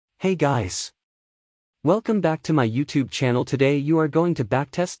Hey guys! Welcome back to my YouTube channel. Today you are going to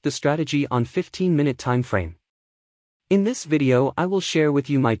backtest the strategy on 15-minute time frame. In this video I will share with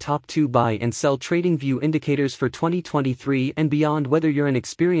you my top 2 buy and sell TradingView indicators for 2023 and beyond. Whether you're an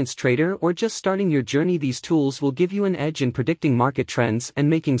experienced trader or just starting your journey, these tools will give you an edge in predicting market trends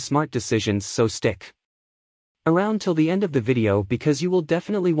and making smart decisions, so stick around till the end of the video because you will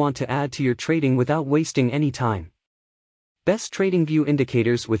definitely want to add to your trading without wasting any time. Best TradingView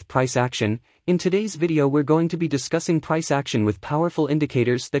indicators with price action. In today's video we're going to be discussing price action with powerful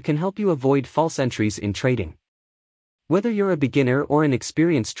indicators that can help you avoid false entries in trading. Whether you're a beginner or an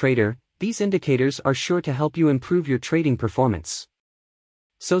experienced trader, these indicators are sure to help you improve your trading performance.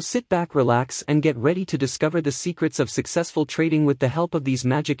 So sit back, relax, and get ready to discover the secrets of successful trading with the help of these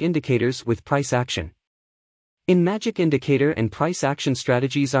magic indicators with price action. In Magic Indicator and Price Action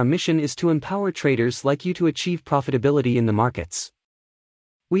Strategies, our mission is to empower traders like you to achieve profitability in the markets.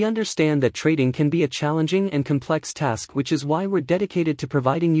 We understand that trading can be a challenging and complex task, which is why we're dedicated to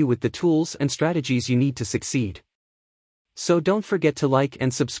providing you with the tools and strategies you need to succeed. So don't forget to like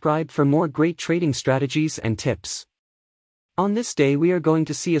and subscribe for more great trading strategies and tips. On this day we are going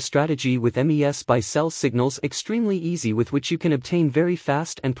to see a strategy with MES buy-sell signals, extremely easy, with which you can obtain very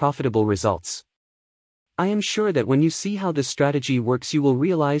fast and profitable results. I am sure that when you see how this strategy works you will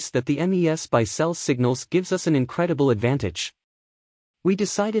realize that the MES buy-sell signals gives us an incredible advantage. We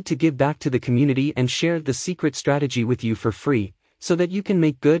decided to give back to the community and share the secret strategy with you for free, so that you can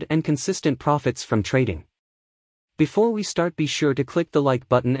make good and consistent profits from trading. Before we start, be sure to click the like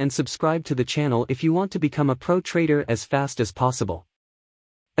button and subscribe to the channel if you want to become a pro trader as fast as possible.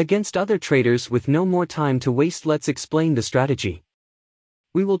 Against other traders, with no more time to waste, let's explain the strategy.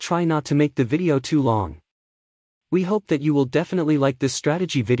 We will try not to make the video too long. We hope that you will definitely like this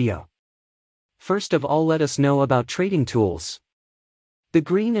strategy video. First of all, let us know about trading tools. The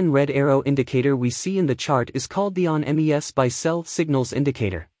green and red arrow indicator we see in the chart is called the on MES buy-sell signals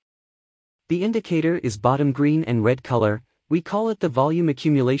indicator. The indicator is bottom green and red color. We call it the volume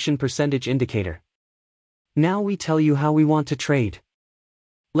accumulation percentage indicator. Now we tell you how we want to trade.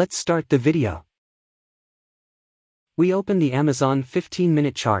 Let's start the video. We open the Amazon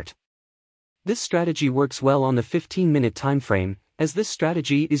 15-minute chart. This strategy works well on the 15-minute time frame, as this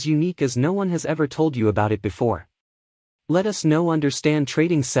strategy is unique as no one has ever told you about it before. Let us now understand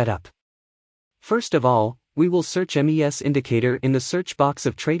trading setup. First of all, we will search MES indicator in the search box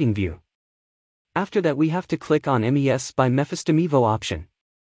of TradingView. After that we have to click on MES by Mephistomevo option,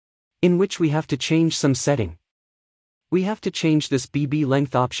 in which we have to change some setting. We have to change this BB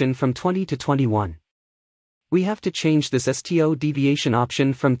length option from 20 to 21. We have to change this STO deviation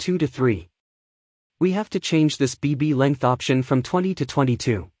option from 2 to 3. We have to change this BB length option from 20 to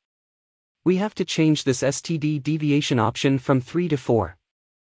 22. We have to change this STD deviation option from 3 to 4.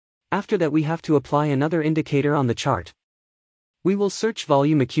 After that we have to apply another indicator on the chart. We will search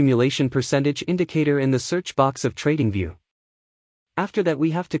volume accumulation percentage indicator in the search box of TradingView. After that we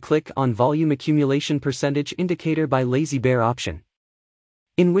have to click on volume accumulation percentage indicator by lazy bear option,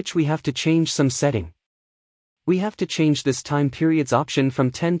 in which we have to change some setting. We have to change this time periods option from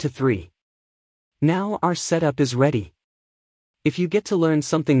 10 to 3. Now our setup is ready. If you get to learn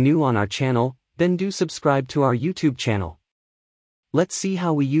something new on our channel, then do subscribe to our YouTube channel. Let's see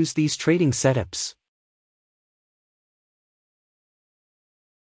how we use these trading setups.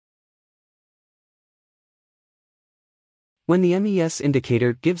 When the MES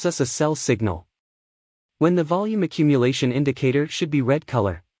indicator gives us a sell signal. When the volume accumulation indicator should be red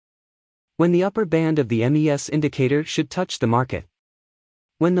color. When the upper band of the MES indicator should touch the market.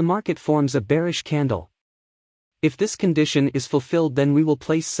 When the market forms a bearish candle. If this condition is fulfilled, then we will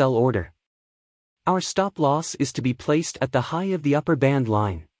place sell order. Our stop loss is to be placed at the high of the upper band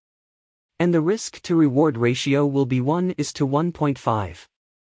line. And the risk to reward ratio will be 1:1.5.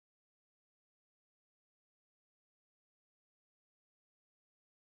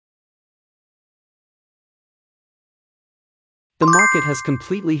 The market has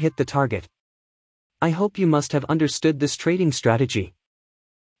completely hit the target. I hope you must have understood this trading strategy.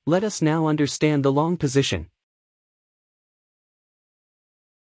 Let us now understand the long position.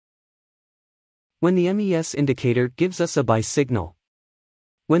 When the MES indicator gives us a buy signal.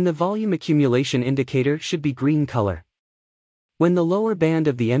 When the volume accumulation indicator should be green color. When the lower band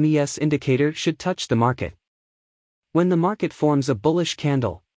of the MES indicator should touch the market. When the market forms a bullish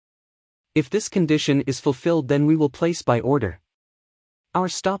candle. If this condition is fulfilled, then we will place buy order. Our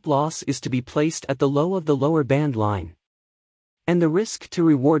stop loss is to be placed at the low of the lower band line. And the risk to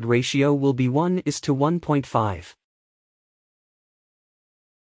reward ratio will be 1:1.5.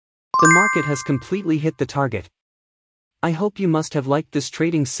 The market has completely hit the target. I hope you must have liked this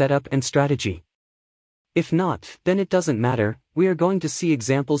trading setup and strategy. If not, then it doesn't matter, we are going to see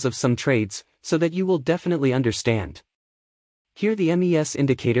examples of some trades, so that you will definitely understand. Here the MES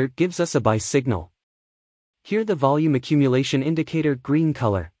indicator gives us a buy signal. Here the volume accumulation indicator green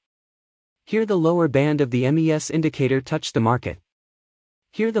color. Here the lower band of the MES indicator touched the market.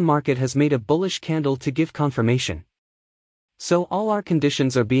 Here the market has made a bullish candle to give confirmation. So all our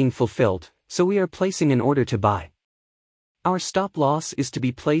conditions are being fulfilled, so we are placing an order to buy. Our stop loss is to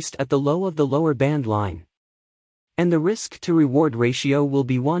be placed at the low of the lower band line. And the risk to reward ratio will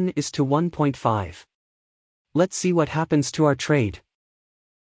be 1:1.5. Let's see what happens to our trade.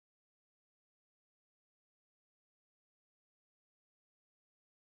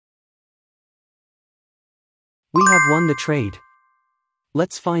 We have won the trade.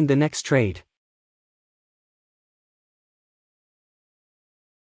 Let's find the next trade.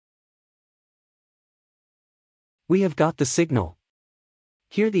 We have got the signal.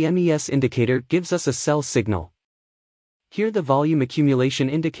 Here the MES indicator gives us a sell signal. Here the volume accumulation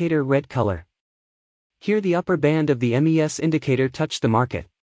indicator red color. Here the upper band of the MES indicator touched the market.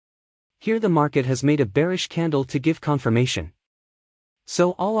 Here the market has made a bearish candle to give confirmation.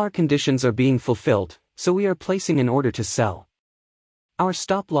 So all our conditions are being fulfilled, so we are placing an order to sell. Our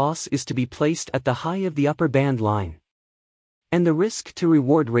stop loss is to be placed at the high of the upper band line. And the risk to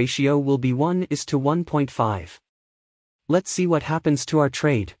reward ratio will be 1:1.5. Let's see what happens to our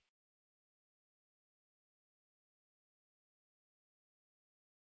trade.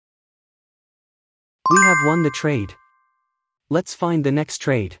 We have won the trade. Let's find the next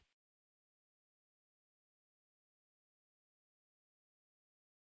trade.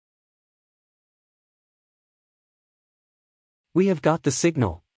 We have got the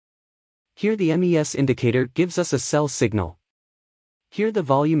signal. Here the MES indicator gives us a sell signal. Here the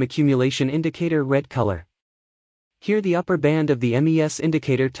volume accumulation indicator red color. Here the upper band of the MES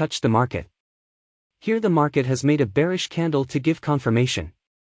indicator touched the market. Here the market has made a bearish candle to give confirmation.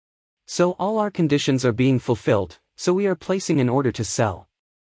 So all our conditions are being fulfilled, so we are placing an order to sell.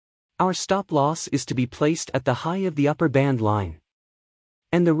 Our stop loss is to be placed at the high of the upper band line.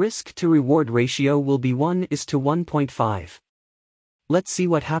 And the risk to reward ratio will be 1:1.5. Let's see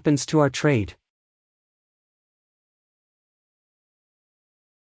what happens to our trade.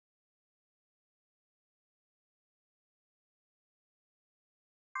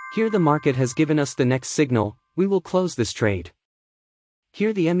 Here the market has given us the next signal, we will close this trade.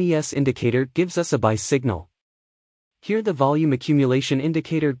 Here the MES indicator gives us a buy signal. Here the volume accumulation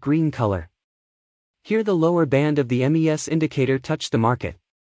indicator green color. Here the lower band of the MES indicator touched the market.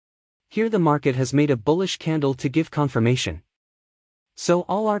 Here the market has made a bullish candle to give confirmation. So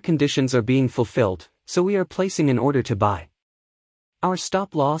all our conditions are being fulfilled, so we are placing an order to buy. Our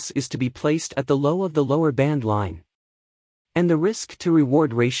stop loss is to be placed at the low of the lower band line. And the risk to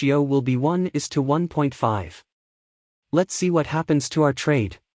reward ratio will be 1:1.5. Let's see what happens to our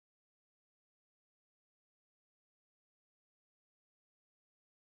trade.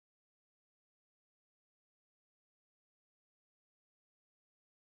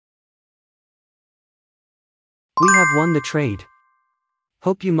 We have won the trade.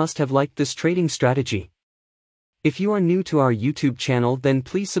 Hope you must have liked this trading strategy. If you are new to our YouTube channel, then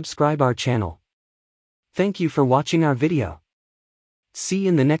please subscribe our channel. Thank you for watching our video. See you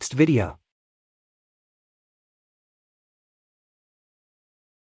in the next video.